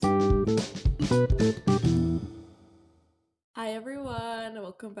Hi everyone,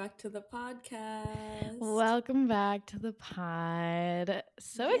 welcome back to the podcast. Welcome back to the pod.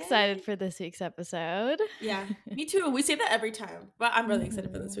 So excited Yay! for this week's episode. Yeah, me too. We say that every time, but I'm really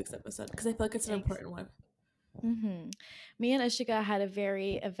excited for this Mhm. week's episode because I feel like it's an Ex- important one. Me and Ishika had a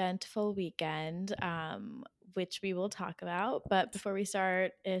very eventful weekend, which we will talk about. But before we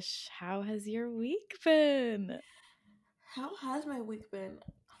start, Ish, how has your week been? How has my week been?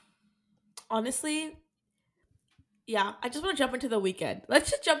 Honestly, yeah, I just want to jump into the weekend. Let's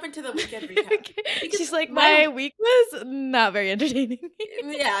just jump into the weekend recap because She's like, my my week was not very entertaining.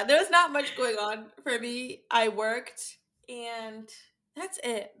 yeah, there was not much going on for me. I worked and that's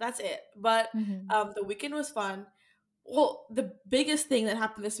it. That's it. But Mhm. the weekend was fun. Well, the biggest thing that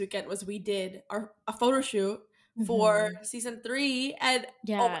happened this weekend was we did a photo shoot for Mhm. season 3, and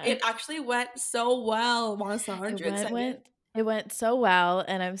Yeah. it actually went so well. Monsa, aren't It you went excited? went it went so well,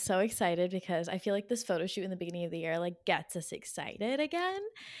 and I'm so excited because I feel like this photo shoot in the beginning of the year like gets us excited again.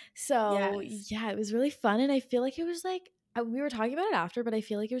 So Yes. yeah, it was really fun, and I feel like it was like we were talking about it after, but I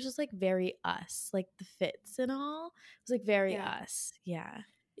feel like it was just like very us, like the fits and all. It was like very Yeah. us. Yeah.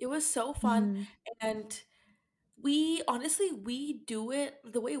 It was so fun, Mhm. and we honestly we do it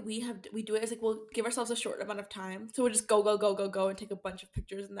the way we do it is like we'll give ourselves a short amount of time, so we'll just go and take a bunch of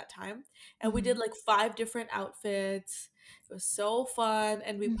pictures in that time, and we did Mhm. like 5 different outfits. It was so fun,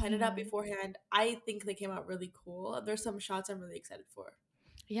 and we planned it out Mhm. beforehand. I think they came out really cool. There's some shots I'm really excited for.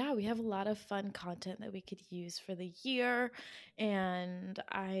 Yeah, we have a lot of fun content that we could use for the year, and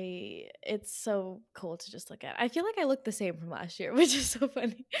I it's so cool to just look at. I feel like I look the same from last year, which is so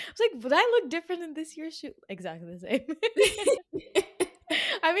funny. I was like, would I look different in this year's shoot? Exactly the same.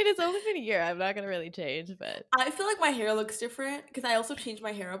 I mean, it's only been a year. I'm not gonna really change, but I feel like my hair looks different because I also change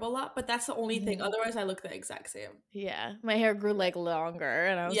my hair up a lot, but that's the only thing. Mhm. Otherwise, I look the exact same. Yeah, my hair grew Yeah. like longer,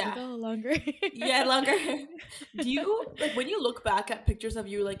 and I was like, Yeah. oh, longer. Yeah, longer hair. Do you like when you look back at pictures of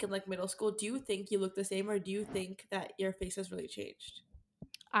you like in like middle school, do you think you look the same or do you think that your face has really changed?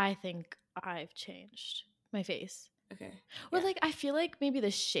 I think I've changed my face. Okay. Or Yeah. like I feel like maybe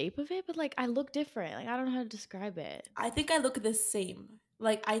the shape of it, but like I look different. Like I don't know how to describe it. I think I look the same.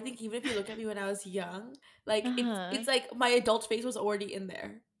 Like I think even if you look at me when I was young, like it's Uh-huh. like my adult face was already in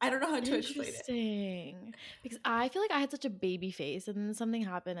there. I don't know how to explain it. Interesting. Because I feel like I had such a baby face and then something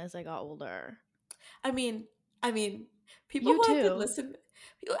happened as I got older. I mean, I mean, people You who have been too. listening,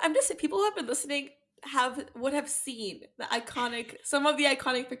 I'm just saying, people who have been listening would have seen some of the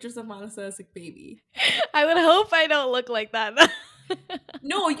iconic pictures of Manasa as a baby. I would hope I don't look like that.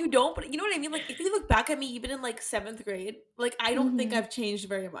 No, you don't, but you know what I mean? Like, if you look back at me, even in like 7th grade, like, I don't think Mhm. I've changed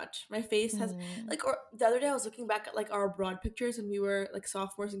very much. My face has, Mm. like, or the other day I was looking back at like our abroad pictures when we were like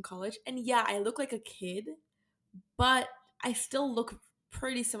sophomores in college, and yeah, I look like a kid, but I still look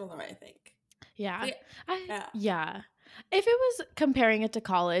pretty similar, I think. Yeah. Like, I yeah. yeah. If it was comparing it to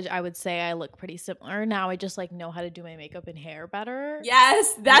college, I would say I look pretty similar. Now I just like know how to do my makeup and hair better.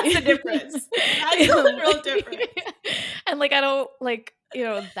 Yes, that's the difference. That's the and, literal like, difference. and like I don't like,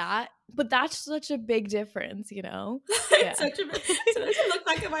 that, but that's such a big difference, you know? It's Yeah. such a so I look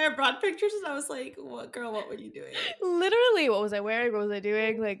back at my abroad pictures and I was like, "What girl? What were you doing?" Literally, what was I wearing? What was I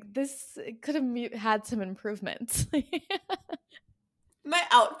doing? Like this could have had some improvements. My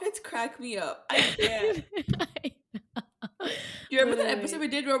outfits crack me up. I can't. Do you remember that episode Literally.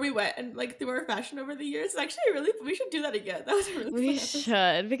 we did where we went and like through our fashion over the years? It's actually really. We should do that again. That was a really fun We episode.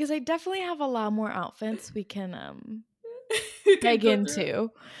 should because I definitely have a lot more outfits we can We can dig go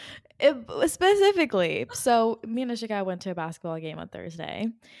through. into. Specifically. So me and Ashika went to a basketball game on Thursday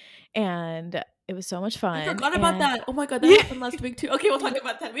and it was so much I fun. forgot about And that. Oh my god, that yeah, happened last week too. Okay, we'll talk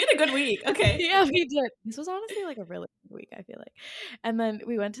about that. We had a good week. Okay. yeah, we did. This was honestly like a really good week, I feel like. And then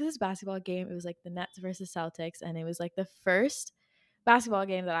we went to this basketball game. It was like the Nets versus Celtics, and it was like the first basketball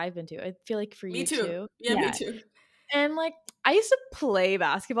game that I've been to. I feel like for Me you too. too. Yeah, me Yeah. too. And like I used to play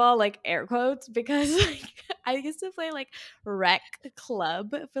basketball, like air quotes, because like I used to play like rec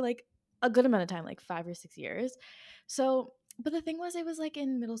club for like a good amount of time, like 5 or 6 years. So, but the thing was, it was like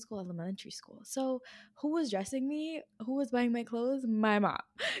in middle school, elementary school. So, who was dressing me? Who was buying my clothes? My mom.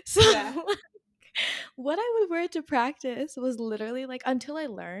 So, Yeah. like, what I would wear to practice was literally like until I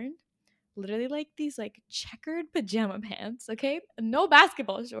learned literally like these like checkered pajama pants, okay? No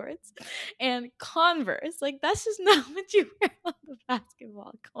basketball shorts and Converse. Like that's just not what you wear on the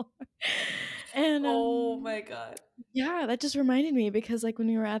basketball court. And Oh my god. yeah, that just reminded me because like when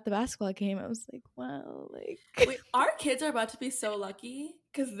we were at the basketball game, I was like, wow, like Wait, our kids are about to be so lucky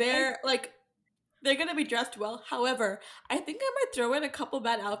because they're gonna be dressed well. However, I think I might throw in a couple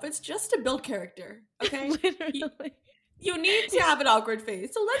bad outfits just to build character. Okay, literally. You need to have an awkward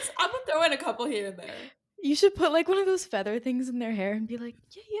face. So I'm gonna throw in a couple here and there. You should put like one of those feather things in their hair and be like,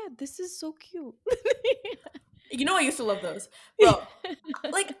 yeah, this is so cute. You know I used to love those. Bro,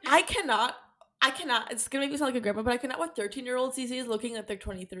 like I cannot, it's gonna make me sound like a grandma, but I cannot with 13-year-olds these days looking like they're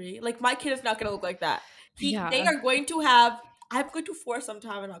 23. Like my kid is not gonna look like that. They Yeah. are going to have I'm going to force them to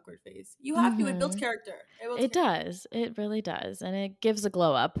have an awkward face. You have to, it builds Mhm. character. It builds It character. does. It really does. And it gives a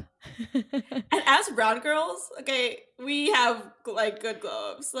glow up. And as brown girls, okay, we have like good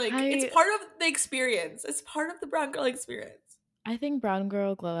glow ups. Like it's I part of the experience. It's part of the brown girl experience. I think brown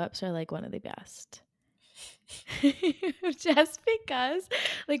girl glow ups are like one of the best. Just because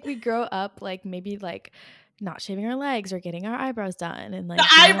like we grow up like maybe like not shaving our legs or getting our eyebrows done and The like doing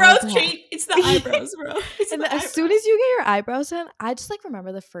all of eyebrows, that. Kate. It's the eyebrows, bro. It's And the as eyebrows. soon as you get your eyebrows done, I just like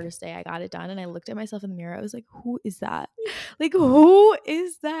remember the first day I got it done and I looked at myself in the mirror. I was like, who is that? Like, who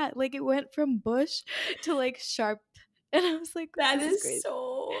is that? Like, it went from bush to like sharp. And I was like, That this is is crazy.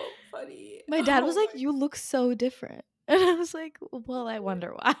 so funny. My dad was Oh like, my. you look so different. And I was like, well, I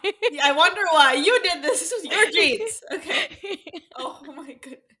wonder why. Yeah, I wonder why you did this. This was your genes. Okay. Oh my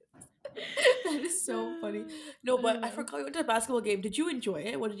goodness. That is so funny. No, but I forgot we went to a basketball game. Did you enjoy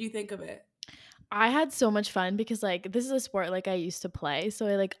it? What did you think of it? I had so much fun because like this is a sport like I used to play, so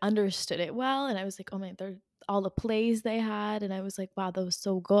I like understood it well, and I was like, oh my, they're all the plays they had, and I was like, wow, that was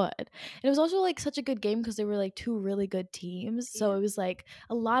so good. And it was also like such a good game because they were like two really good teams, so Yeah. it was like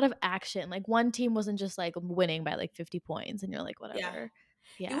a lot of action. Like one team wasn't just like winning by like 50 points, and you're like, Yeah. whatever. It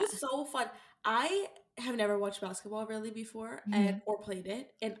Yeah. was so fun. I have never watched basketball really before and Mhm. or played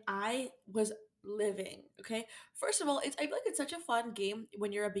it, and I was living. Okay. First of all, I feel like it's such a fun game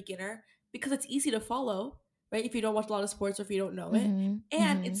when you're a beginner because it's easy to follow, right? If you don't watch a lot of sports or if you don't know it. Mhm.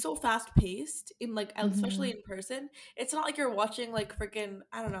 And it's Mhm. so fast paced in like especially Mhm. in person. It's not like you're watching like freaking,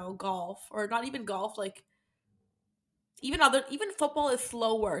 I don't know, golf or not even golf, like even football is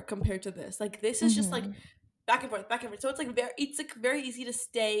slower compared to this. Like this is just like Mhm. back and forth, back and forth. So it's like very easy to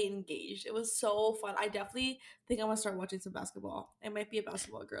stay engaged. It was so fun. I definitely think I'm gonna start watching some basketball. I might be a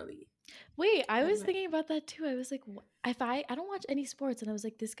basketball girly. Wait, I I was might. thinking about that too. I was like, if I don't watch any sports, and I was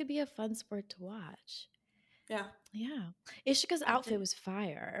like, this could be a fun sport to watch. Yeah. Yeah. Ishika's I outfit think. was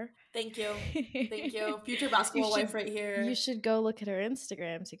fire. Thank you. Thank you. Future You basketball wife should right you here. should go look at her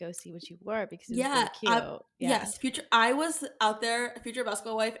Instagram to go see what you wore because it was Yeah. really cute. Yeah. Yes. Future. I was out there. Future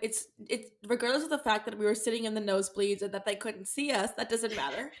basketball wife. It's regardless of the fact that we were sitting in the nosebleeds and that they couldn't see us. That doesn't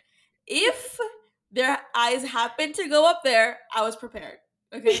matter. If their eyes happened to go up there, I was prepared.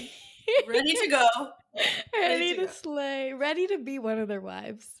 Okay. Ready to go. Ready Ready to to go. slay. Ready to be one of their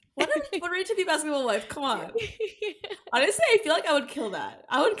wives. What ready to be basketball wife? Come on. Honestly, I feel like I would kill that.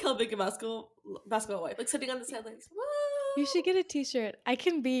 I would kill being a basketball wife, like sitting on the sidelines. You Whoa! should get a t-shirt. I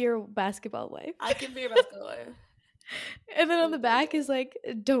can be your basketball wife. I can be a basketball wife. And then on Oh the my back is like,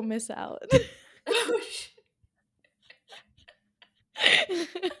 don't miss out. god.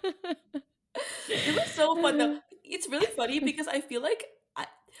 It was so fun though. It's really funny because I feel like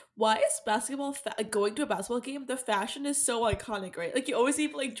why is basketball like going to a basketball game? The fashion is so iconic, right? Like you always see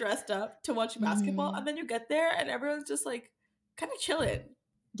people like dressed up to watch basketball, Mhm. and then you get there and everyone's just like kind of chilling,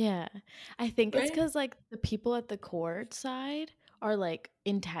 Yeah. I think it's right? because, like, the people at the court side are, like,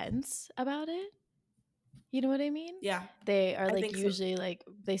 intense about it. You know what I mean? Yeah, They are, I like, think so. usually, like,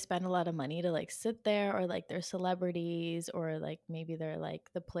 they spend a lot of money to, like, sit there or, like, they're celebrities or, like, maybe they're,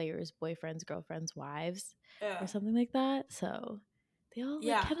 like, the players' boyfriends, girlfriends, wives or Yeah, something like that. So they all like,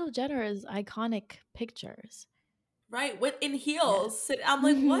 yeah, Kendall Jenner is iconic pictures. right. With in Yeah. heels, I'm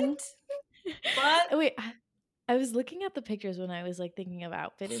like, what? Mhm. But Wait, I was looking at the pictures when I was like thinking of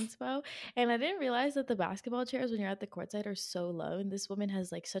outfit inspo, and I didn't realize that the basketball chairs when you're at the courtside are so low, and this woman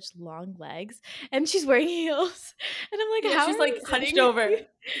has like such long legs, and she's wearing heels, and I'm like, yeah, how she's are you like hunched sitting? over.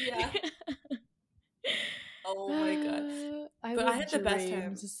 Yeah. Oh my god. I But I would had the best dream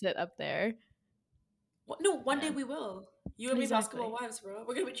time. to sit up there. No, one day Yeah, we will. You and me, basketball exactly. wives, bro.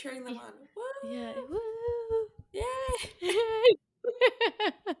 We're gonna be cheering them Y- on. Yeah. Woo! Woo. Yay!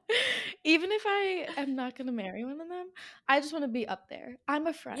 Even if I am not gonna marry one of them, I just want to be up there. I'm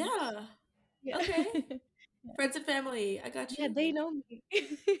a friend. Yeah. Yeah. Okay. Friends and family. I got Yeah, you. they know me.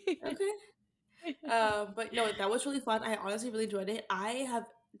 Okay. But no, that was really fun. I honestly really enjoyed it. I have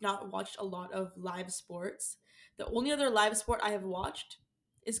not watched a lot of live sports. The only other live sport I have watched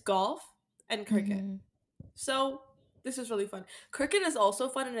is golf and cricket. Mhm. So this was really fun. Cricket is also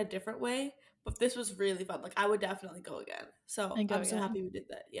fun in a different way, but this was really fun. Like I would definitely go again. So I go I'm so again. happy we did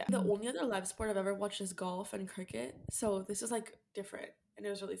that. Yeah. The Mhm. only other live sport I've ever watched is golf and cricket. So this is like different and it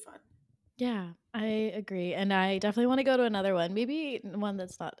was really fun. Yeah, I agree, and I definitely wanna go to another one, maybe one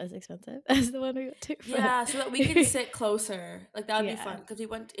that's not as expensive as the one we went to, but Yeah, so that we can sit closer. Like that would be yeah. fun because we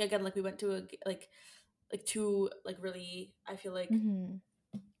went again. Like we went to like two like really. I feel like Mhm.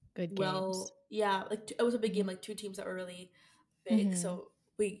 Good games. yeah, like it was a big game. Mhm. Like two teams that were really big. Mhm. So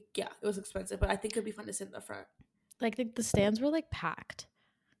we yeah, it was expensive, but I think it'd be fun to sit in the front. Like, the stands were, like, packed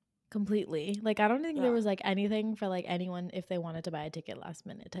completely. Like, I don't think there Yeah, was, like, anything for, like, anyone if they wanted to buy a ticket last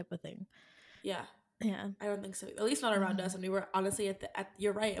minute type of thing. yeah. Yeah. I don't think so. At least not around us. Mhm. And we were honestly at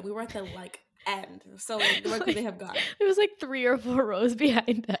you're right. And we were at the like end. So like where could they Like, have gone? there was, like, 3 or 4 rows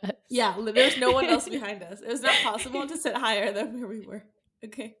behind us. Yeah, there was no one else behind us. It was not possible to sit higher than where we were.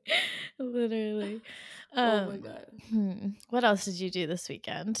 Okay. Literally. Oh my god. What else did you do this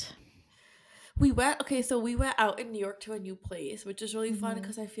weekend? We went okay, so we went out in New York to a new place, which is really fun Mhm.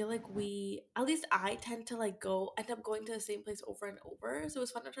 because I feel like we at least I tend to like go end up going to the same place over and over. So it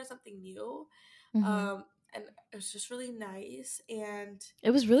was fun to try something new. Mhm. Um and it was just really nice and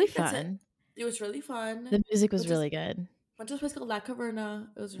It was I really think that's it. fun. It was really fun. The music was Went to really good. went to a place called La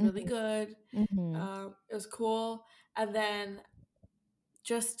Caverna. It was really Mhm. good. Mhm. It was cool. And then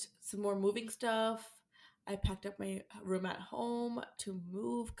just some more moving stuff. I packed up my room at home to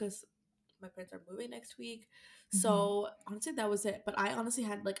move because my parents are moving next week. Mhm. So honestly, that was it. But I honestly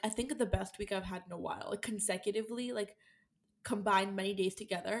had like I think the best week I've had in a while, like consecutively, like combined many days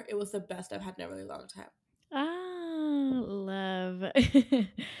together. It was the best I've had in a really long time. Ah, love.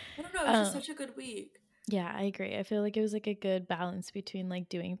 I don't know. It was just Um, such a good week. yeah, I agree. I feel like it was like a good balance between like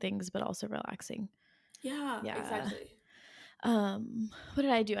doing things but also relaxing. Yeah, Yeah. exactly. What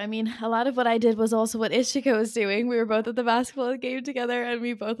did I do? I mean, a lot of what I did was also what Ishika was doing. We were both at the basketball game together and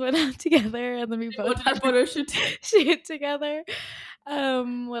we both went out together and then we We both wanted had a a photo shoot. shoot together.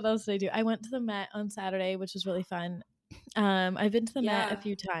 What else did I do? I went to the Met on Saturday, which was really fun. I've been to the Met a Yeah.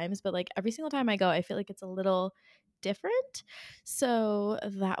 few times, but like every single time I go, I feel like it's a little different. So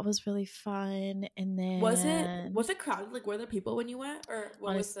that was really fun. And then Was it crowded? Like were there people when you went, or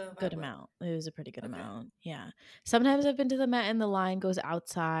what was honest the good vibe like? amount. It was a pretty good Okay. amount. Yeah. Sometimes I've been to the Met and the line goes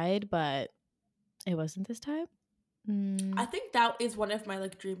outside, but it wasn't this time. I Mm, think that is one of my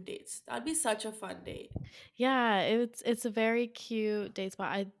like dream dates. That'd be such a fun date. yeah, it's a very cute date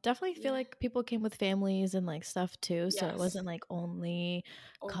spot. I definitely feel Yeah. like people came with families and like stuff too, so it Yes. wasn't like only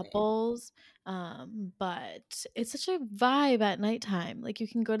Only. couples. But it's such a vibe at nighttime. Like you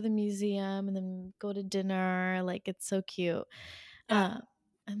can go to the museum and then go to dinner. Like it's so cute. Yeah. Uh,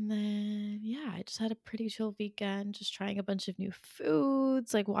 and then yeah, I just had a pretty chill weekend, just trying a bunch of new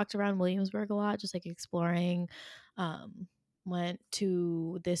foods. Like walked around Williamsburg a lot, just like exploring. Um, Went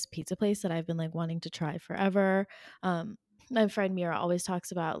to this pizza place that I've been like wanting to try forever. Um, my friend Mira always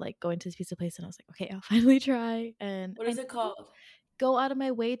talks about like going to this pizza place, and I was like, okay, I'll finally try. And What I is it don't called? go out of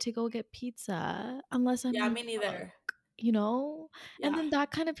my way to go get pizza unless I'm Yeah, in me New neither. you know? And Yeah. then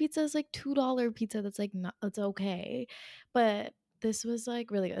that kind of pizza is like $2 pizza that's like not that's okay. But this was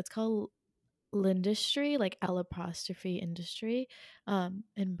like really good. It's called Lindustry, like L apostrophe industry,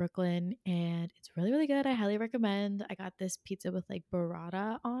 in Brooklyn, and it's really, really good. I highly recommend. I got this pizza with like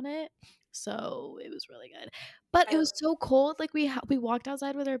burrata on it, so it was really good. But it I was so cold. Like we walked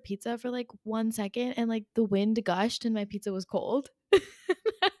outside with our pizza for like 1 second, and like the wind gushed, and my pizza was cold.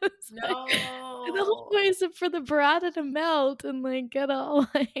 I was like, the whole no. point is for the burrata to melt and like get all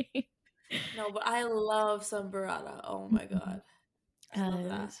like. No, but I love some burrata. Oh my god. I love It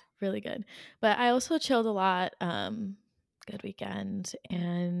that. was really good. But I also chilled a lot. Good weekend.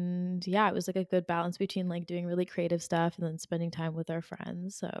 And yeah, it was like a good balance between like doing really creative stuff and then spending time with our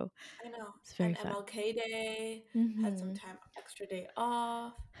friends. So I know. it's very And fun. MLK Day, had some Hmm. time extra day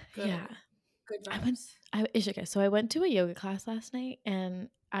off. Yeah. Good. Good I went vibes. I Ishika. So I went to a yoga class last night and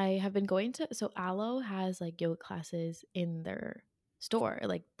I have been going to so Alo has like yoga classes in their store.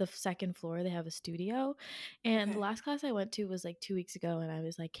 Like the second floor, they have a studio. And the Okay. last class I went to was like 2 weeks ago and I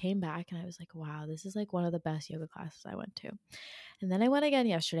was like came back and I was like, wow, this is like one of the best yoga classes I went to. And then I went again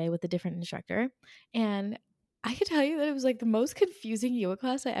yesterday with a different instructor. And I could tell you that it was like the most confusing yoga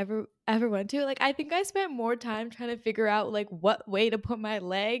class I ever went to. Like I think I spent more time trying to figure out like what way to put my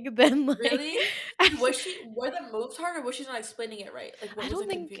leg than like Really? Were the moves hard or was she not explaining it right? Like what was it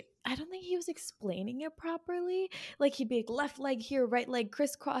confusing? I don't think he was explaining it properly. Like he'd be like left leg here, right leg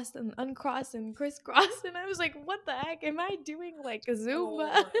crisscross and uncross and crisscross and I was like, "What the heck am I doing like a Oh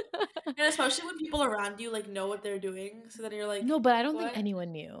Zumba?" my. And especially when people around you like know what they're doing, so then you're like, No, but I don't think what?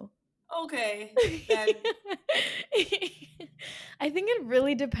 anyone knew. Okay. Then I think it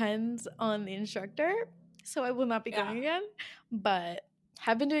really depends on the instructor. So I will not be yeah. going again, but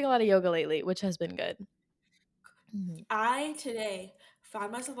have been doing a lot of yoga lately, which has been good. Mhm. I today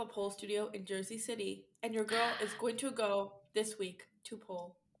found myself a pole studio in Jersey City, and your girl is going to go this week to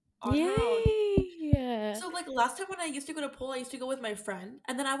pole on her own. Yay! So like last time when I used to go to pole, I used to go with my friend,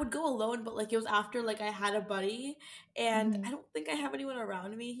 and then I would go alone. But like it was after like I had a buddy, and Mm-hmm. I don't think I have anyone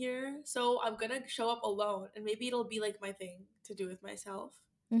around me here, so I'm gonna show up alone, and maybe it'll be like my thing to do with myself.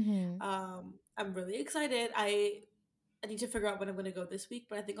 Mm-hmm. I'm really excited. I need to figure out when I'm gonna go this week,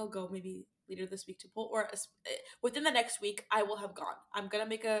 but I think I'll go maybe later this week to pole, or within the next week I will have gone. I'm gonna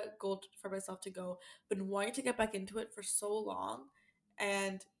make a goal for myself to go. Been wanting to get back into it for so long,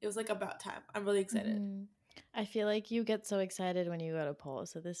 and it was like about time. I'm really excited. Mm-hmm. I feel like you get so excited when you go to pole,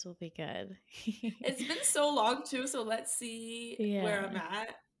 so this will be good. It's been so long too, so let's see where I'm Yeah.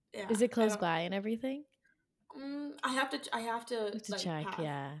 at. Yeah, Is it I close don't. by and everything? I have to. I have to You have to like check, path.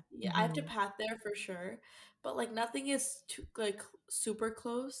 yeah. Yeah, I have to Mm-hmm. path there for sure. But like nothing is too like super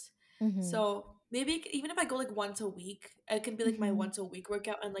close. Mm-hmm. So maybe even if I go like once a week, it can be like my Mm-hmm. once a week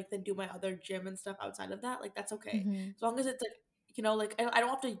workout and like then do my other gym and stuff outside of that. Like that's okay, Mm-hmm. as long as it's like like I don't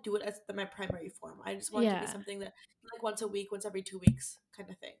have to do it as my primary form. I just want it to be Yeah. something that like once a week, once every 2 weeks kind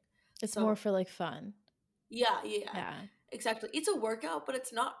of thing. It's more So for like fun. yeah, yeah, Yeah. exactly. It's a workout, but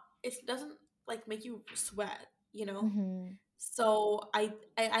it's not. It doesn't like make you sweat. Mm-hmm. So I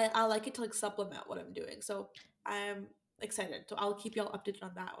like it to like supplement what I'm doing. So I'm excited. So I'll keep y'all updated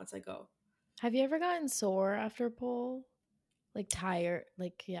on that once I go. Have you ever gotten sore after pole? Like tired?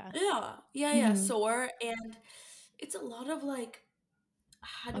 Like, yeah. Yeah, yeah, yeah. Mm-hmm. Sore, and it's a lot of like,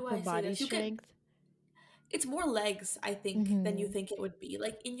 how do Upper I say body this? strength? It's more legs, I think, than you Mm-hmm. think it would be.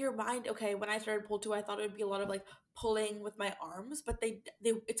 Like in your mind, okay, when I started pole two, I thought it would be a lot of like pulling with my arms, but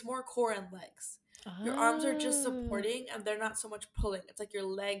it's more core and legs. Your arms are just Oh, supporting, and they're not so much pulling. It's like your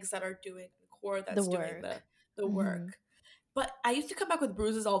legs that are doing the core the that's doing work. the Mm-hmm. work. But I used to come back with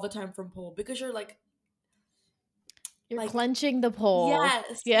bruises all the time from pole because you're You're like clenching the pole.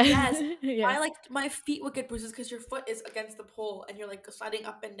 yes, Yeah. yes. Yeah. My feet would get bruises because your foot is against the pole and you're like sliding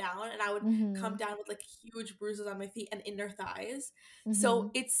up and down, and I would Mm-hmm. come down with like huge bruises on my feet and inner thighs. Mm-hmm.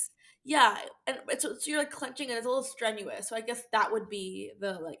 So it's yeah, and so you're like clenching and it's a little strenuous. So I guess that would be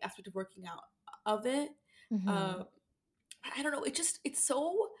the like aspect of working out of it. Mm-hmm. Um, I don't know. It's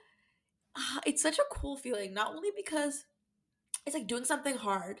so it's such a cool feeling. Not only because it's like doing something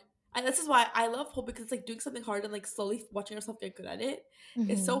hard. And this is why I love pole because it's like doing something hard and like slowly watching yourself get good at it.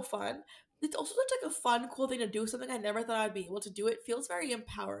 It's Mm-hmm. so fun. It's also such like a fun, cool thing to do. Something I never thought I'd be able to do. It feels very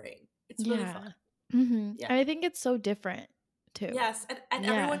empowering. It's really fun. Yeah. Mm-hmm. Yeah. And I think it's so different too. Yes. And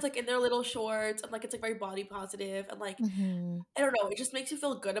Yeah. everyone's like in their little shorts and like it's like very body positive and like Mm-hmm. I don't know. It just makes you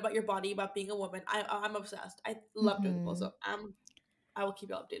feel good about your body, about being a woman. I'm obsessed. I love doing the pole, Mm-hmm. so I will keep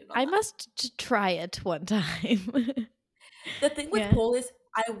you updated on I that. must try it one time. The thing with Yeah. pole is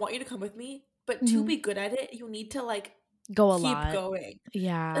I want you to come with me, but to Mm-hmm. be good at it, you need to like Go a keep lot. going. Like when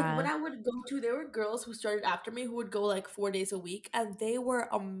Yeah. I would go to, there were girls who started after me who would go like 4 days a week, and they were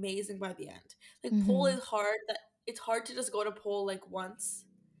amazing by the end. Like pole Mm-hmm. is hard. That it's hard to just go to pole like once.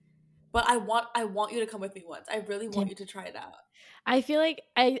 But I want you to come with me once. I really want you to try it out. I feel like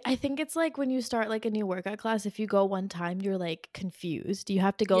I think it's like when you start like a new workout class, if you go one time, you're like confused. You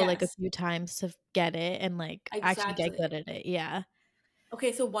have to go like a Yes, few times to get it and like actually get exactly. good at it. Yeah.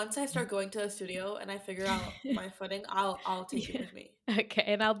 Okay, so once I start going to the studio and I figure out my footing, I'll take you Yeah. with me. Okay,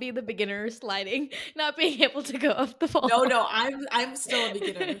 and I'll be the beginner sliding, not being able to go up the pole. No, no, I'm still a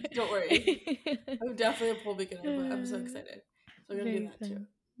beginner. Don't worry. I'm definitely a pole beginner, but I'm so excited. So we're gonna do Very that too. fun.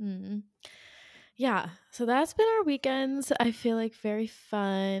 Mm. Yeah, so that's been our weekends. I feel like very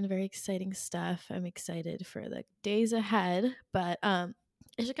fun, very exciting stuff. I'm excited for the days ahead. But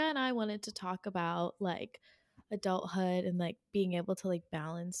Ishika and I wanted to talk about like adulthood and like being able to like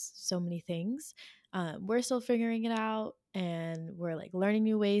balance so many things. We're still figuring it out and we're like learning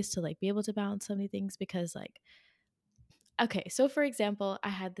new ways to like be able to balance so many things because like okay, so for example, I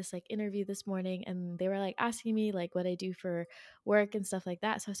had this like interview this morning and they were like asking me like what I do for work and stuff like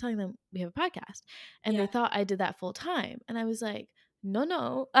that. So I was telling them we have a podcast and they Yeah. thought I did that full time. And I was like, no,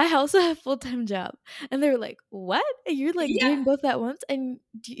 no, I also have a full time job. And they were like, what? You're like Yeah. doing both at once? And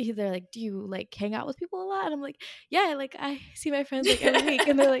they're like, do you like hang out with people a lot? And I'm like, yeah, like I see my friends like every week.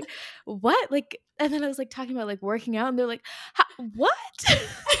 And they're like, what? Like, and then I was like talking about like working out and they're like, what?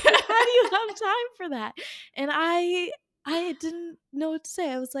 How do you have time for that? And I didn't know what to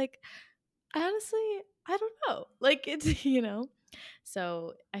say. I was like, honestly, I don't know. Like it's,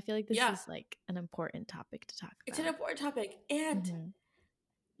 So I feel like this Yeah. is like an important topic to talk It's an about. important topic. And Mm-hmm.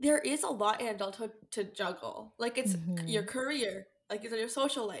 there is a lot in adulthood to juggle. Like it's your Mm-hmm. career, like it's your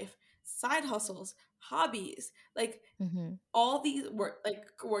social life, side hustles, hobbies, like Mhm. all these work, like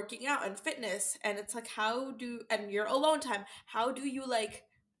working out and fitness. And it's like, and your alone time, how do you like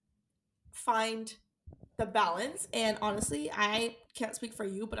find the balance? And honestly, I can't speak for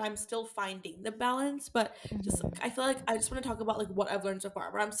you, but I'm still finding the balance. But just Mhm. I feel like I just want to talk about like what I've learned so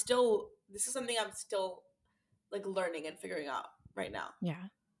far, but this is something I'm still like learning and figuring out right now. Yeah.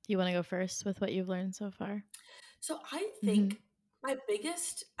 You want to go first with what you've learned so far? So I Mhm. think my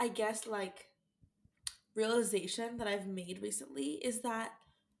biggest, I guess, like realization that I've made recently is that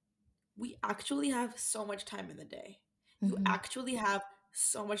we actually have so much time in the day. You Mhm. actually have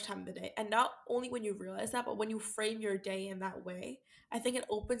so much time in the day. And not only when you realize that, but when you frame your day in that way, I think it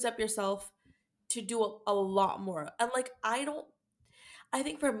opens up yourself to do a lot more. And like, I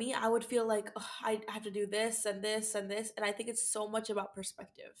think for me, I would feel like, "Ugh, I have to do this and this and this." And I think it's so much about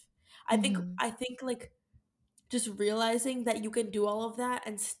perspective. Mhm. I think like just realizing that you can do all of that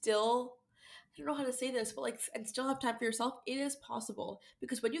and still, I don't know how to say this, but like, and still have time for yourself, it is possible.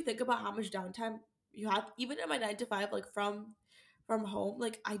 Because when you think about how much downtime you have, even in my 9 to 5, like from home,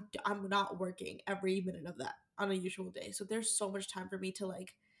 like I'm not working every minute of that on a usual day. So there's so much time for me to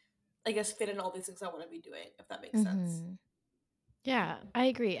like, I guess, fit in all these things I want to be doing, if that makes sense. Mhm. Yeah, I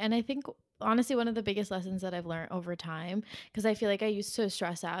agree. And I think honestly one of the biggest lessons that I've learned over time, because I feel like I used to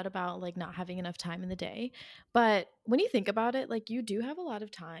stress out about like not having enough time in the day. But when you think about it, like you do have a lot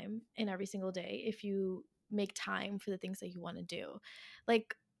of time in every single day if you make time for the things that you want to do.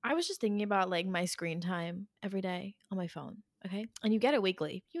 Like I was just thinking about like my screen time every day on my phone. Okay. And you get it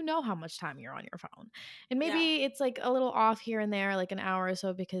weekly. You know how much time you're on your phone. And Yeah. maybe it's like a little off here and there, like an hour or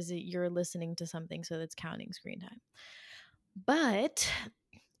so because you're listening to something. So that's counting screen time. But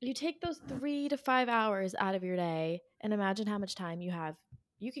you take those 3 to 5 hours out of your day and imagine how much time you have.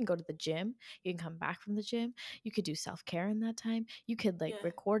 You can go to the gym, you can come back from the gym, you could do self care in that time, you could like Yeah.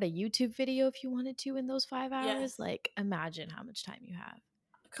 record a YouTube video if you wanted to in those 5 hours. Yes. Like, imagine how much time you have.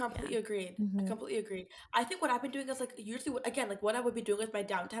 Yeah. Completely agreed. I Hmm. completely agreed. I think what I've been doing is like usually again, like what I would be doing with my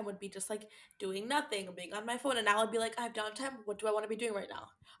downtime would be just like doing nothing, being on my phone, and now I'd be like, I have downtime. What do I want to be doing right now?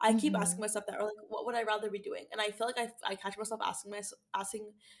 I keep asking Hmm. myself that, or like, what would I rather be doing? And I feel like I catch myself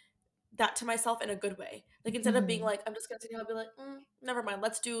asking that to myself in a good way. Like instead of being Hmm. like, I'm just gonna sit here, I'll be like, never mind.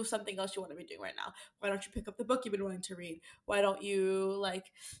 Let's do something else you want to be doing right now. Why don't you pick up the book you've been wanting to read? Why don't you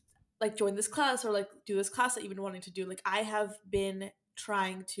like join this class or like do this class that you've been wanting to do? Like I have been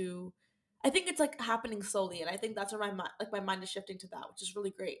trying to, I think it's like happening slowly, and I think that's where my mind is shifting to that, which is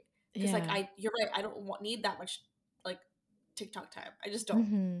really great. Because like Yeah. you're right, I don't need that much like TikTok time. I just don't.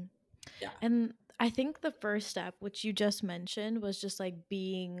 Hmm. Yeah. And I think the first step, which you just mentioned, was just like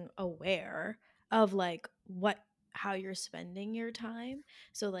being aware of like how you're spending your time.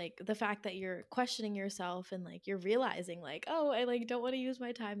 So like the fact that you're questioning yourself and like you're realizing like, oh, I like don't want to use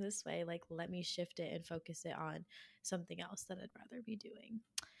my time this way. Like let me shift it and focus it on something else that I'd rather be doing.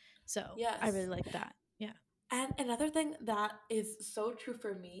 So I really Yes. like that. Yeah. And another thing that is so true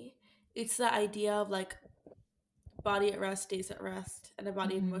for me, it's the idea of like body at rest stays at rest and a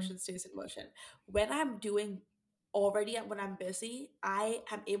body in Mm-hmm. motion stays in motion. When I'm doing already when I'm busy, I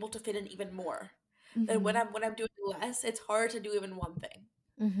am able to fit in even more. Than Mm-hmm. when I'm doing less, it's hard to do even one thing.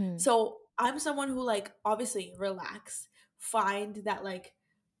 Mm-hmm. So I'm someone who like obviously relax, find that like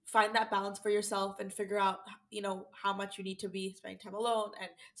find that balance for yourself and figure out how much you need to be spending time alone and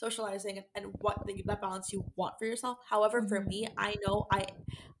socializing and what that balance you want for yourself. However, for Mm-hmm. me, I know like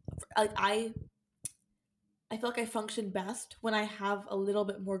I feel like I function best when I have a little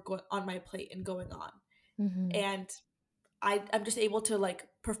bit more on my plate and going on, Mm-hmm. and I'm just able to like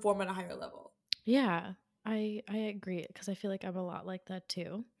perform at a higher level. Yeah. I agree because I feel like I'm a lot like that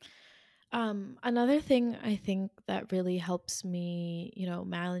too. Another thing I think that really helps me,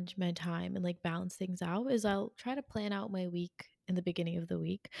 manage my time and like balance things out is I'll try to plan out my week in the beginning of the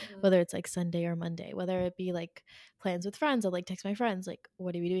week, Mhm. whether it's like Sunday or Monday, whether it be like plans with friends. I'll like text my friends, like,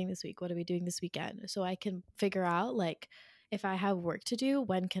 what are we doing this week? What are we doing this weekend? So I can figure out like if I have work to do,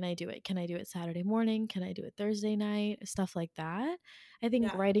 when can I do it? Can I do it Saturday morning? Can I do it Thursday night? Stuff like that. I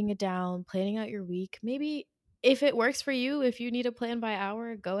think Yeah. writing it down, planning out your week, maybe if it works for you, if you need a plan by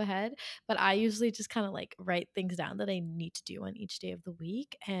hour, go ahead, but I usually just kind of like write things down that I need to do on each day of the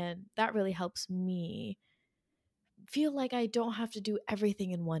week. And that really helps me feel like I don't have to do everything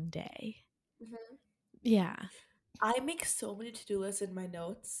in one day. Mhm. Yeah. I make so many to-do lists in my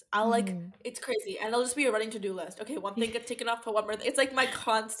notes. I'll like Hmm. it's crazy. And it'll just be a running to-do list. Okay, one thing gets taken off for one more thing. It's like my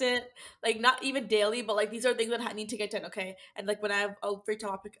constant, like not even daily, but like these are things that I need to get done, okay? And like when I have a free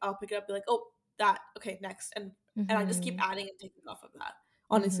time, I'll pick it up, be like, oh, that, okay, next. And I just keep Hmm. adding and taking off of that.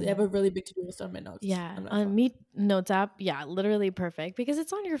 Honestly, I have Mhm. a really big to-do list on my notes Yeah, on my phone. on Me Notes app, yeah, literally perfect because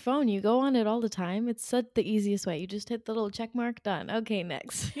it's on your phone. You go on it all the time. It's such the easiest way. You just hit the little check mark, done. Okay,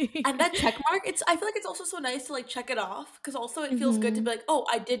 next. And that check mark, I feel like it's also so nice to like check it off because also it feels good to be Mhm. like, oh,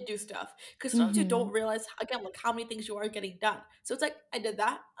 I did do stuff. Because sometimes you don't Mhm. realize again like how many things you are getting done. So it's like I did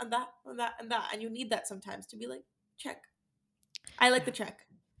that and that and that and that, and you need that sometimes to be like check. I like the Yeah, check.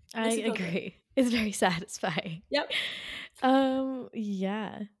 I Makes you feel good. agree. It's very satisfying. Yep.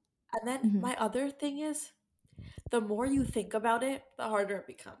 Yeah. And then Mhm. my other thing is the more you think about it, the harder it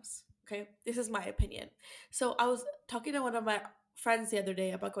becomes. Okay, this is my opinion. So I was talking to one of my friends the other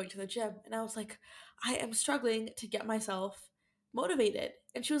day about going to the gym, and I was like, I am struggling to get myself motivated.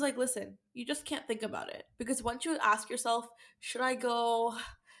 And she was like, listen, you just can't think about it because once you ask yourself, should I go?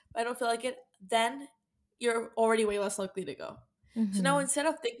 I don't feel like it, then you're already way less likely to go. So now Mhm. instead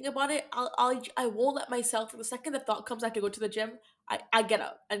of thinking about it, I won't let myself. The second the thought comes, I have to go to the gym. I get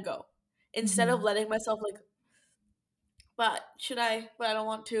up and go instead of Mhm. letting myself like, but should I? But I don't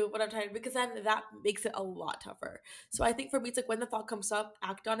want to. But I'm tired because then that makes it a lot tougher. So I think for me, it's like when the thought comes up,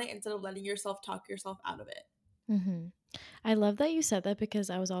 act on it instead of letting yourself talk yourself out of it. Mhm. I love that you said that because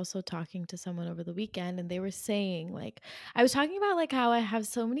I was also talking to someone over the weekend and they were saying like I was talking about like how I have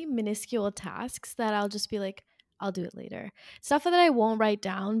so many minuscule tasks that I'll just be like I'll do it later. Stuff that I won't write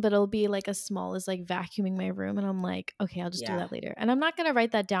down, but it'll be like as small as like vacuuming my room and I'm like, okay, I'll just do Yeah, that later. And I'm not going to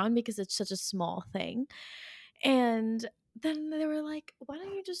write that down because it's such a small thing. And then they were like, "Why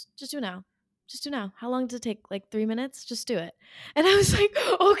don't you just do it now? Just do it now. How long does it take? Like 3 minutes? Just do it." And I was like,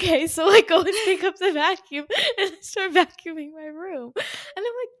 "Okay." So I go and pick up the vacuum and I start vacuuming my room. And I'm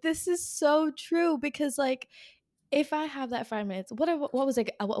like, "This is so true because like." If I have that 5 minutes, what was I?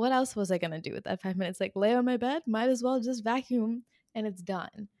 What else was I gonna do with that 5 minutes? Like lay on my bed? Might as well just vacuum and it's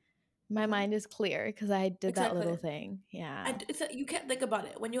done. My hmm mind is clear because I did that exactly. little thing. Yeah. And it's you can't think about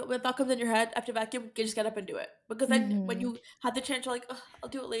it when thought comes in your head after vacuum. You just get up and do it because then when Mhm. you have the chance, you're like, "Ugh, I'll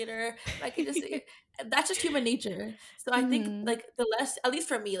do it later. I can just that's just human nature. So I think Mhm. like the less, at least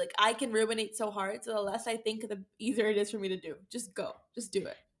for me, like I can ruminate so hard. So the less I think, the easier it is for me to do. Just go, just do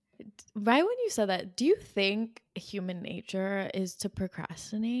it. Right when you said that, do you think human nature is to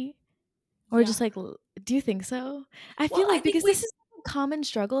procrastinate? Or Yeah. just like, do you think so? I Well, feel I like think because this is a common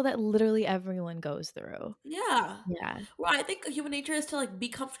struggle that literally everyone goes through. yeah. Yeah. Well, I think human nature is to like be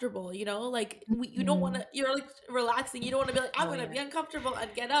comfortable, you know? Like you don't want Mhm. to you're like relaxing. You don't want to be like I'm Oh, going to yeah. be uncomfortable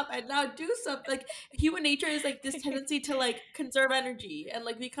and get up and now do something. Like human nature is like this tendency to like conserve energy and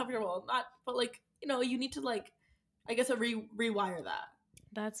like be comfortable. Not but like, you need to like I guess rewire that.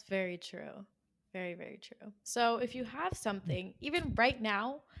 That's very true. Very, very true. So if you have something, even right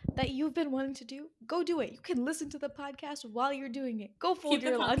now, that you've been wanting to do, go do it. You can listen to the podcast while you're doing it. Go fold Keep the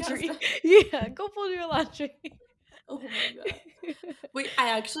your podcast laundry. up. Yeah, go fold your laundry. Oh my god. Wait, I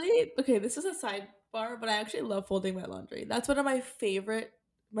actually okay, this is a sidebar, but I actually love folding my laundry. That's one of my favorite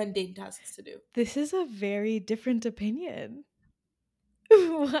mundane tasks to do. This is a very different opinion.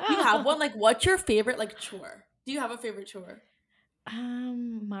 Do you have Wow. one? Like, what's your favorite like chore? Do you have a favorite chore?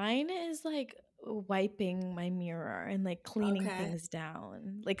 Mine is like wiping my mirror and like cleaning Okay. things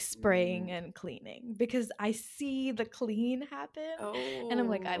down, like spraying Mm. and cleaning because I see the clean happen and I'm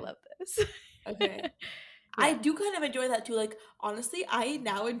like, I Oh, love this. okay. I Yeah. do kind of enjoy that too. Like, honestly, I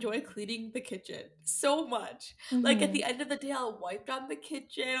now enjoy cleaning the kitchen so much. Like, at Hmm. the end of the day, I'll wipe down the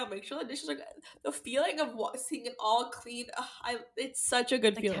kitchen. I'll make sure the dishes are good. The feeling of seeing it all clean, it's such a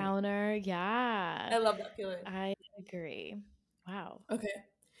good The feeling. counter, yeah. I love that feeling. I agree. Wow. Okay.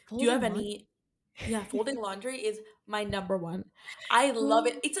 Do you have Folding laundry. any? Yeah, folding laundry is my number one. I love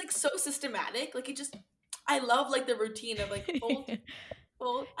it. It's like so systematic. Like, I love like the routine of like fold,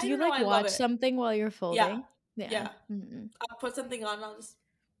 fold. Do I you don't know. like I love watch it. something while you're Yeah. folding? Yeah. Yeah. I'll put something on. I'll just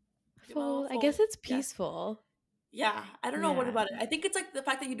do my little Fold. I fold. guess it's Yeah. peaceful. Yeah. I don't know what Yeah. about it. I think it's like the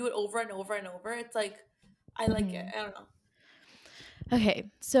fact that you do it over and over and over. It's like I like it. Mhm. I don't know.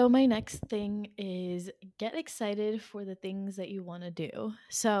 Okay, so my next thing is get excited for the things that you want to do.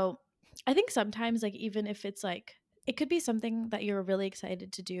 So I think sometimes, like, even if it's like, it could be something that you're really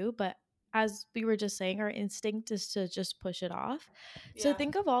excited to do, but as we were just saying, our instinct is to just push it off. So Yeah.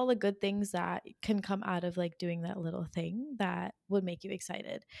 think of all the good things that can come out of like doing that little thing that would make you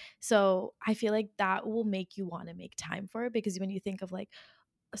excited. So I feel like that will make you want to make time for it because when you think of like,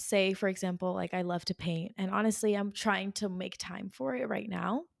 say for example, like I love to paint and honestly I'm trying to make time for it right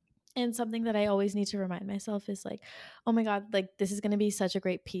now, and something that I always need to remind myself is like, oh my god, like this is going to be such a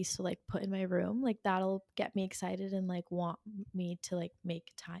great piece to like put in my room, like that'll get me excited and like want me to like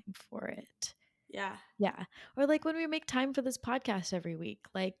make time for it. Yeah. Yeah. Or like when we make time for this podcast every week,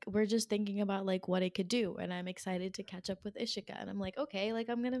 like we're just thinking about like what it could do. And I'm excited to catch up with Ishika. And I'm like, okay, like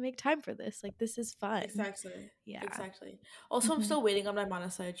I'm going to make time for this. Like this is fun. Exactly. Yeah. Exactly. Also, I'm Mhm. still waiting on my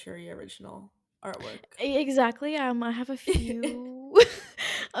Manasai Churi original artwork. Exactly. I have a few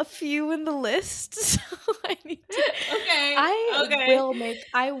a few in the list. So I need to Okay. Okay.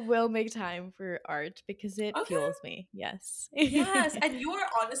 I will make time for art because it Okay. fuels me. Yes. Yes, and you are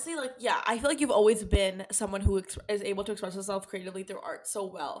honestly like, yeah, I feel like you've always been someone who is able to express herself creatively through art so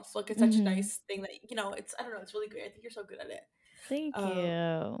well. So like it's such a Hmm. nice thing that it's I don't know, it's really great. I think you're so good at it. Thank Um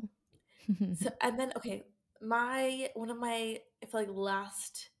you. so and then okay, my one of my I feel like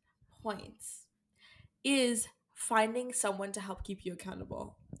last points is finding someone to help keep you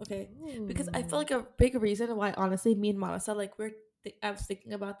accountable. Okay, because I feel Ooh. like a big reason why honestly me and Manasa like I was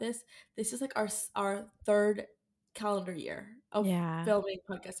thinking about this. This is like our third calendar year of Yeah. filming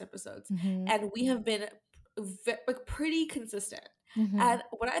podcast episodes, Mhm. and we have been like pretty consistent. Mhm. And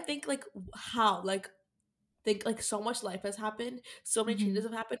when I think like how like think like so much life has happened, so many changes Mhm.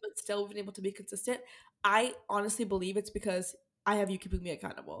 have happened, but still we've been able to be consistent. I honestly believe it's because I have you keeping me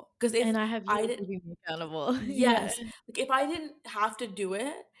accountable. Because if And I have I you didn't, keeping me accountable. Yeah. yes, like if I didn't have to do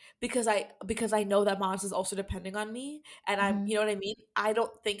it because I know that Moms is also depending on me, and I'm, Mhm. you know what I mean. I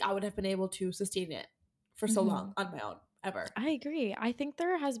don't think I would have been able to sustain it for so long Mhm. on my own ever. I agree. I think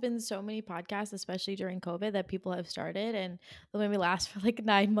there has been so many podcasts, especially during COVID, that people have started and they'll maybe last for like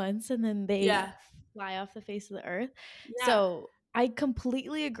 9 months and then they Yeah, fly off the face of the earth. yeah, So I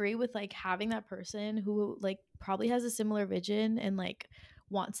completely agree with like having that person who like probably has a similar vision and like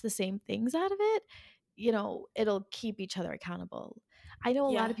wants the same things out of it. It'll keep each other accountable. I know a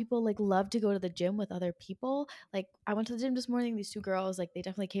lot yeah. of people like love to go to the gym with other people. Like I went to the gym this morning, these two girls, like they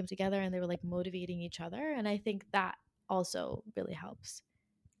definitely came together and they were like motivating each other. And I think that also really helps.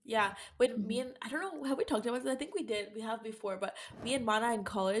 Yeah, when me Mhm. and I don't know, have we talked about this? I think we did. We have before, but me and Mana in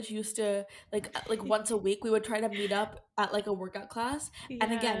college used to like once a week we would try to meet up at like a workout class.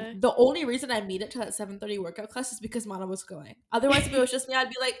 And again, Yeah. the only reason I made it to that 7:30 workout class is because Mana was going. Otherwise, if it was just me, I'd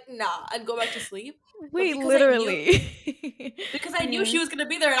be like, nah, I'd go back to sleep. But Wait, literally. because I knew Yeah. she was gonna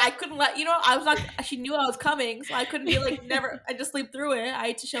be there, and I couldn't let I was not. She knew I was coming, so I couldn't be like never. I just sleep through it. I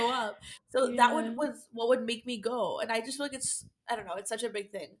had to show up, so that Yeah. was what would make me go. And I just feel like it's I don't know. It's such a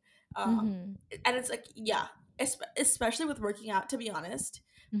big thing, Mhm. and it's like yeah, especially with working out. To be honest,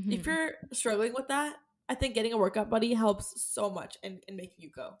 if Mhm. you're struggling with that, I think getting a workout buddy helps so much in making you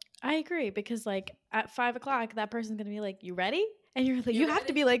go. I agree because like at 5 o'clock, that person's gonna be like, "You ready?" And you're like, You you have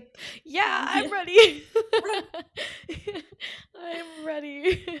to ready? be like, "Yeah, I'm Yeah. ready. I'm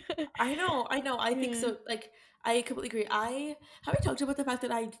ready." I know. I think Yeah. so. Like, I completely agree. I have I talked about the fact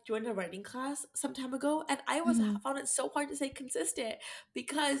that I joined a writing class some time ago, and I was Mhm. found it so hard to stay consistent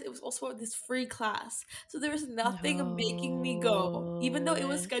because it was also this free class. So there was nothing making me go, even though No. it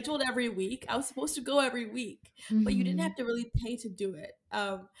was scheduled every week. I was supposed to go every week, but you didn't Mhm. have to really pay to do it.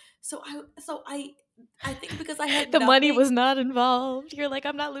 So I think because I had The money nothing. was not involved. You're like,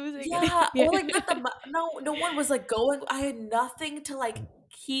 "I'm not losing any." Yeah, Yeah. or like not the no one was like going. I had nothing to like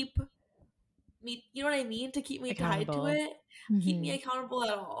keep me, you know what I mean, to keep me tied to Accountable. it, keep me Mhm. accountable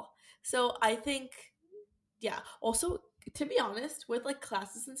at all. So I think yeah, also to be honest with like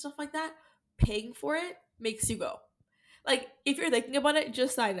classes and stuff like that, paying for it makes you go. Like if you're thinking about it,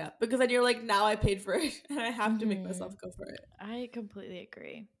 just sign up because then you're like now I paid for it and I have to make myself Mhm. go for it. I completely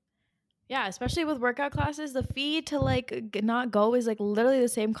agree. Yeah, especially with workout classes, the fee to like not go is like literally the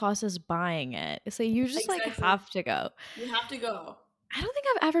same cost as buying it. So you just like Exactly. have to go. You have to go. I don't think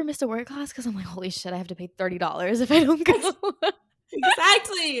I've ever missed a work class because I'm like, holy shit, I have to pay $30 if I don't Ex- go.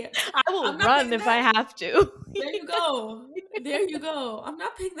 Exactly. I will I'm not run paying if I that. have to. There you go. There you go. I'm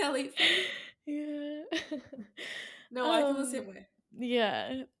not paying that late fee. Yeah. No, I feel the um same way.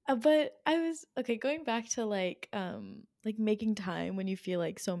 yeah. But I was okay, going back to like making time when you feel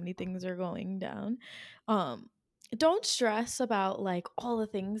like so many things are going down. Um don't stress about like all the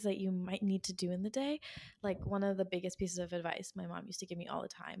things that you might need to do in the day. Like one of the biggest pieces of advice my mom used to give me all the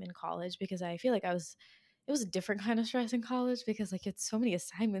time in college, because I feel like it was a different kind of stress in college because like it's so many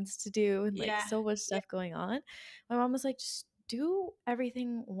assignments to do and like Yeah. so much Yeah. stuff going on. My mom was like, just do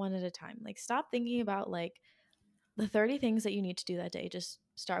everything one at a time. Like stop thinking about like the 30 things that you need to do that day. Just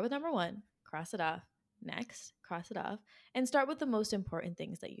start with number one, cross it off. Next, cross it off, and start with the most important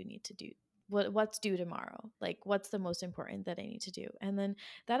things that you need to do. What's due tomorrow? Like what's the most important that I need to do? And then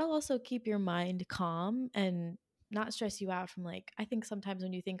that'll also keep your mind calm and not stress you out from like, I think sometimes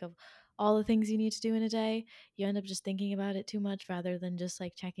when you think of all the things you need to do in a day, you end up just thinking about it too much rather than just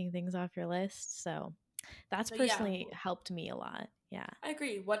like checking things off your list. So that's No, yeah. personally helped me a lot. Yeah. I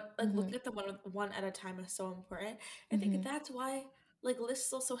agree. What like Mm-hmm. looking at the one at a time is so important. I think Mm-hmm. that's why like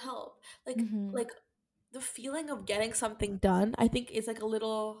lists also help. Mm-hmm. Like the feeling of getting something done, I think is like a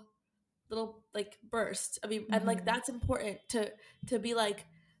little like burst. I mean, and like Mm-hmm. that's important to be like,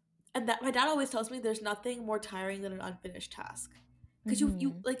 and that my dad always tells me there's nothing more tiring than an unfinished task. Because you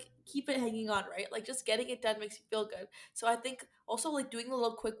Mm-hmm. like keep it hanging on, right? Like just getting it done makes you feel good. So I think also like doing the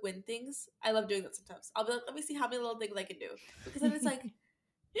little quick win things. I love doing that sometimes. I'll be like, let me see how many little things I can do. Because then it's like,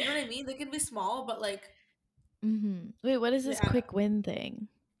 you know what I mean? They can be small, but like Mm-hmm. Wait, what is they this add up. quick win thing?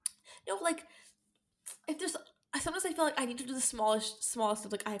 You know, like if there's sometimes I feel like I need to do the smallest stuff.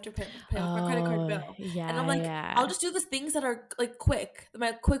 Like I have to pay off my credit card Oh, bill, and I'm yeah, like, I'll yeah. just do the things that are like quick,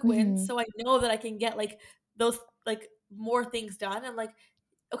 my quick wins, Mm-hmm. so I know that I can get like those like more things done. And like,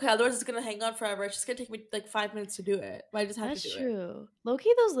 okay, otherwise it's gonna hang on forever. It's just gonna take me like 5 minutes to do it, but I just have to That's do it. true.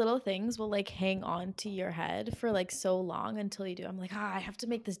 Low-key, those little things will like hang on to your head for like so long until you do. I'm like, I have to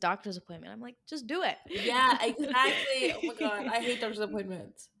make this doctor's appointment. I'm like, just do Yeah, exactly. Oh my god, it. I hate doctor's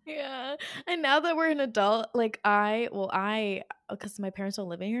appointments. Yeah. And now that we're an adult, like because my parents don't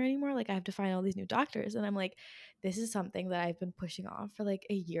live in here anymore, like I have to find all these new doctors. And I'm like, this is something that I've been pushing off for like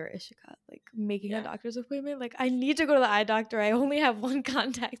a year, Ishika. Like making a Yeah. doctor's appointment. Like I need to go to the eye doctor. I only have one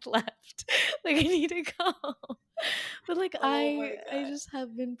contact left. Like I need to go. But like Oh I my I god. just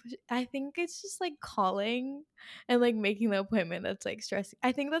have been I think it's just like calling and like making the appointment that's like stressing.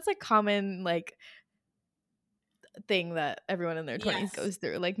 I think that's a common like thing that everyone in their 20s Yes. goes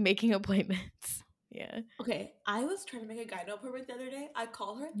through, like making appointments. Yeah. Okay, I was trying to make a gyno appointment the other day. I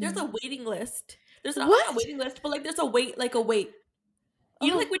call her. There's Mhm. a waiting list. There's not like a What? waiting list, but like there's a wait, like a wait. You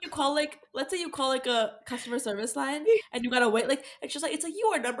know, Oh. like when you call, like let's say you call like a customer service line and you gotta wait. Like it's like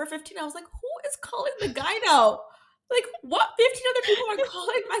you are number 15. I was like, who is calling the gyno? Like what? 15 other people are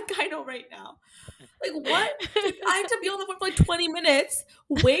calling my gyno right now. Like what? Like, I have to be on the phone for like 20 minutes,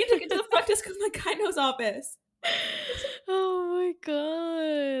 wait to get to the front desk of my gyno's office. Oh my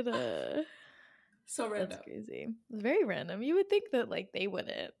god. So That's random. crazy. It's very random. You would think that like they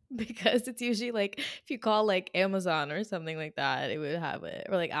wouldn't because it's usually like if you call like Amazon or something like that, it would have it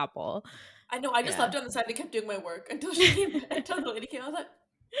or like Apple. I know. I just Yeah. left it on the side and kept doing my work until she came. Until the lady came. I was like,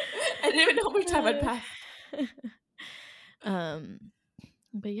 I didn't even know how much time had passed. um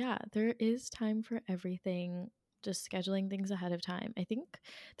but yeah, there is time for everything. Just scheduling things ahead of time. I think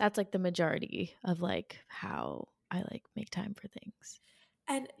that's like the majority of like how I like make time for things.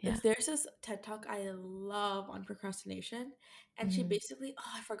 And Yeah. there's this TED talk I love on procrastination, and she Mm-hmm. basically,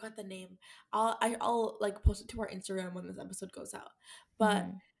 oh, I forgot the name. I'll like post it to our Instagram when this episode goes out. But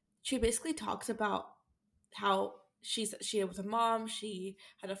Mm-hmm. she basically talks about how she was a mom, she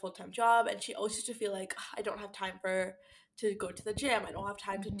had a full-time job, and she always used to feel like, "Ugh, I don't have time to go to the gym. I don't have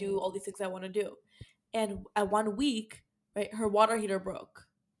time to Mm-hmm. do all these things I want to do." And at 1 week, right, her water heater broke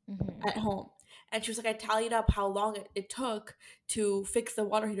Mm-hmm. at home. And she was like, I tallied up how long it took to fix the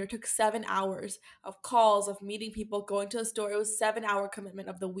water heater. It took 7 hours of calls, of meeting people, going to the store. It was 7 hour commitment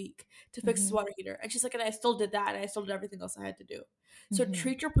of the week to fix this Mm-hmm. water heater. And she's like, and I still did that, and I still did everything else I had to do. So Mm-hmm.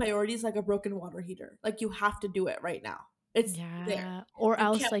 treat your priorities like a broken water heater. Like you have to do it right now. It's there. Yeah. Or You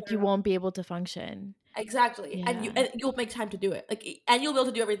else can't like put you it off. won't be able to function. Exactly. Yeah. And you'll make time to do it. Like and you'll be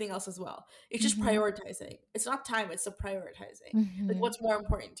able to do everything else as well. It's just Mm-hmm. prioritizing. It's not time, it's the prioritizing. Like Mm-hmm. what's more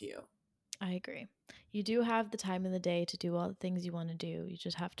important to you. I agree. You do have the time in the day to do all the things you want to do. You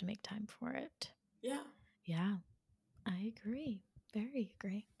just have to make time for it. Yeah. Yeah, I agree. Very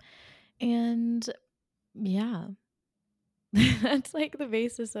agree. And yeah, that's like the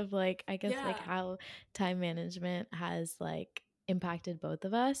basis of like, I guess, like Yeah. how time management has like impacted both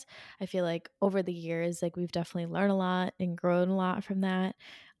of us. I feel like over the years, like we've definitely learned a lot and grown a lot from that.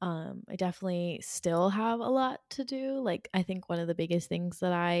 I definitely still have a lot to do. Like, I think one of the biggest things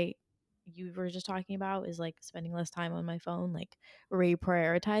that you were just talking about is like spending less time on my phone, like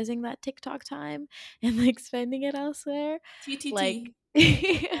reprioritizing that TikTok time and like spending it elsewhere. Like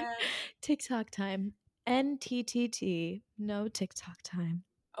TTT. And TikTok time. NTTT, no TikTok time.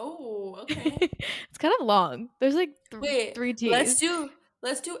 oh, okay. It's kind of long. There's like Wait, three let's T's.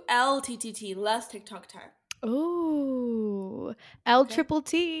 do LTTT, less TikTok time. Oh, L Okay. triple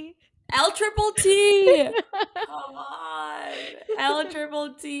T. L triple T. Come on. L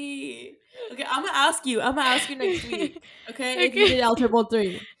triple T. Okay, I'm gonna ask you. I'm gonna ask you next week. Okay, if you did Okay. L triple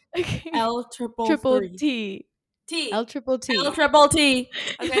three. Okay. L triple Triple three. T. L T. triple L T. triple T.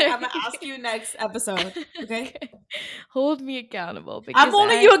 Okay, There I'm gonna you ask you next episode. Okay. Okay. Hold me accountable I'm because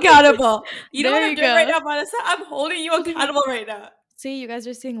holding you accountable. You know what there I'm you doing right go. now, Vanessa? I'm holding you accountable right now. See, you guys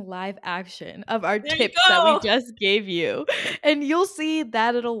are seeing live action of our There you tips that we go. just gave you, and you'll see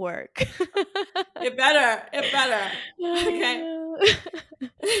that it'll work. It better. It better. Okay.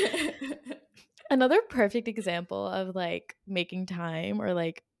 Another perfect example of like making time or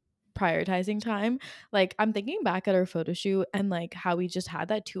like prioritizing time, like I'm thinking back at our photo shoot and like how we just had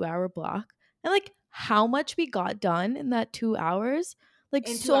that 2 hour block and like how much we got done in that 2 hours. Like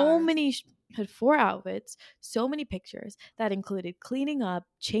In two so hours. many, had 4 outfits, so many pictures that included cleaning up,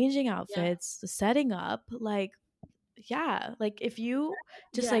 changing Yeah. outfits, setting up. Like, yeah, like if you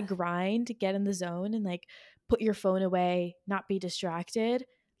just Yeah. like grind, get in the zone and like put your phone away, not be distracted,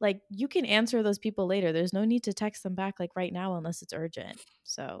 like you can answer those people later. There's no need to text them back like right now unless it's urgent.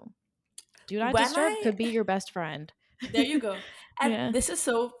 So do not When disturb I could be your best friend. There you go. And Yeah. this is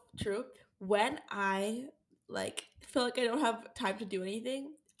so true. When I like feel like I don't have time to do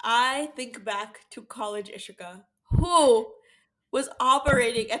anything, I think back to college Ishika, who was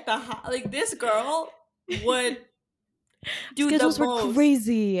operating at the like this girl would do the Schedules were most.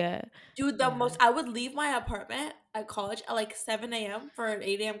 crazy. Do the Yeah. most. I would leave my apartment at college at like 7 a.m. for an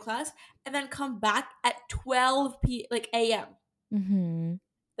 8 a.m. class and then come back at 12 a.m. Mm-hmm.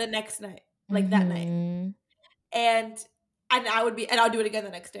 the next night, like that night. Mm-hmm. and I'll do it again the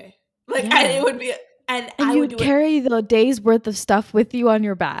next day. Like Yeah. it would be, and And I you would would do it. carry the day's worth of stuff with you on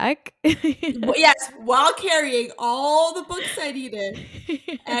your back. Yes, while carrying all the books I needed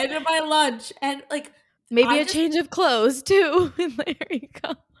and my lunch and like Maybe I a just change of clothes too. There you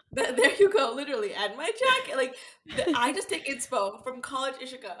go. there you go, literally, and my jacket. Like I just take inspo from college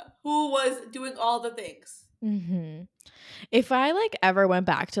Ishika, who was doing all the things. Mm-hmm. If I like ever went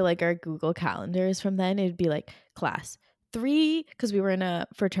back to like our Google calendars from then, it'd be like class 3, because we were in a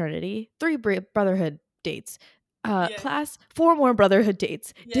fraternity, 3 brotherhood dates. Yeah, Class 4 more brotherhood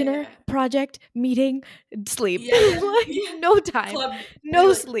dates. yeah, Dinner, yeah, project, meeting, sleep. yeah, yeah, Like yeah. no time, Club, no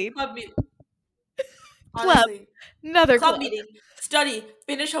literally, sleep. club meeting. Club, Honestly, another club club. meeting, study,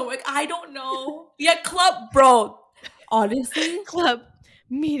 finish homework. I don't know. Yeah, club, bro. Honestly, Club,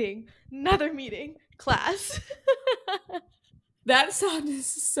 meeting, another meeting, class. that sound is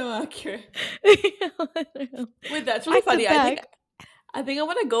so accurate. Literally. Wait, that's really Back to funny. back. I think I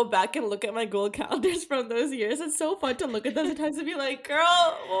want to go back and look at my Google calendars from those years. It's so fun to look at those times and be like,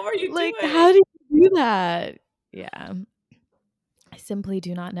 "Girl, what were you Like, doing?" how did you do that? Yeah. I simply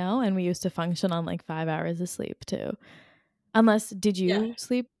do not know. And we used to function on like 5 hours of sleep too. Unless, did Yeah, you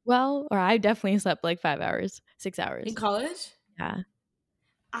sleep well? Or I definitely slept like 5 hours, 6 in hours. college, Yeah.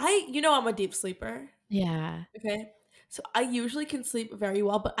 I'm a deep sleeper. Yeah. Okay, so I usually can sleep very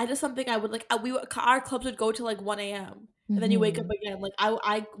well, but I just something I would like. Our clubs would go to like 1 a.m. and then you wake up Hmm. again. Like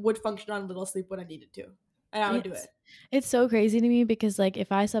I would function on little sleep when I needed to, and I would do It's it. it's so crazy to me because like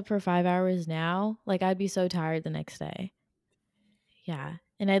if I slept for 5 hours now, like I'd be so tired the next day. Yeah.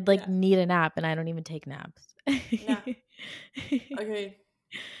 And I'd like Yeah, need a nap and I don't even take naps. yeah. Okay,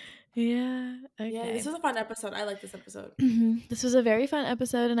 Yeah. yeah. This Okay. was a fun episode. I like this episode. This was a very fun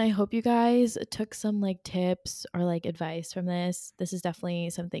episode, and I hope you guys took some like tips or like advice from this. This is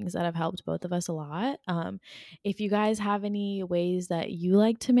definitely some things that have helped both of us a lot. If you guys have any ways that you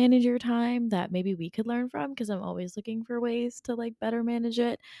like to manage your time that maybe we could learn from, because I'm always looking for ways to like better manage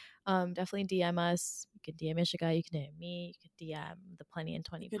it, definitely DM us. You can DM Ishika, you can DM me, you can DM the Plenty and You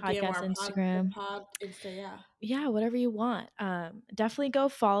 20 could DM podcast our the Instagram. pod Insta. Yeah. Yeah, whatever you want. Definitely go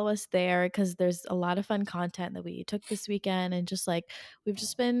follow us there because there's a lot of fun content that we took this weekend, and just like we've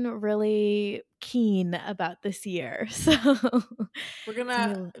just been really keen about this year. So We're it's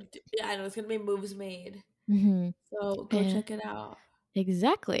gonna gonna, yeah, I know it's gonna be moves made. be So go yeah, check it out.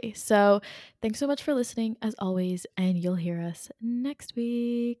 exactly. So thanks so much for listening as always, and you'll hear us next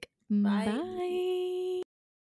week. Bye. Bye.